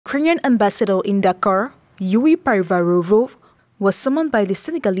Ukrainian ambassador in Dakar, Yuri Parivarov, was summoned by the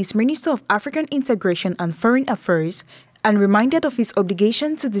Senegalese Minister of African Integration and Foreign Affairs and reminded of his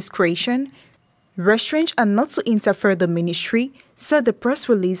obligation to discretion, restraint and not to interfere, the ministry said the press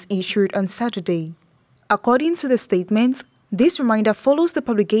release issued on Saturday. According to the statement, this reminder follows the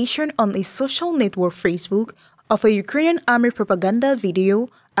publication on a social network Facebook of a Ukrainian army propaganda video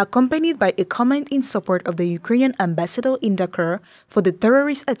accompanied by a comment in support of the Ukrainian ambassador in Dakar for the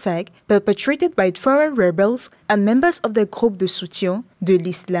terrorist attack perpetrated by Tuareg rebels and members of the Groupe de Soutien de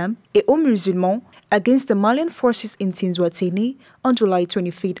l'Islam et aux Musulmans against the Malian forces in Tinzouatene on July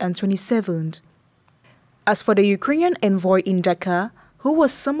 25th and 27th. As for the Ukrainian envoy in Dakar, who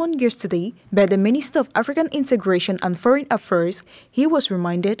was summoned yesterday by the Minister of African Integration and Foreign Affairs, he was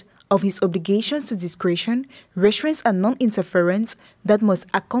reminded of his obligations to discretion, restraint and non-interference that must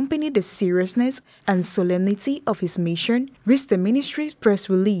accompany the seriousness and solemnity of his mission, reads the ministry's press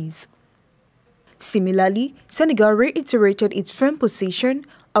release. Similarly, Senegal reiterated its firm position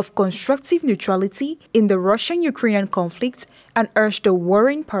of constructive neutrality in the Russian-Ukrainian conflict and urged the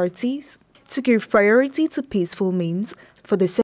warring parties to give priority to peaceful means for the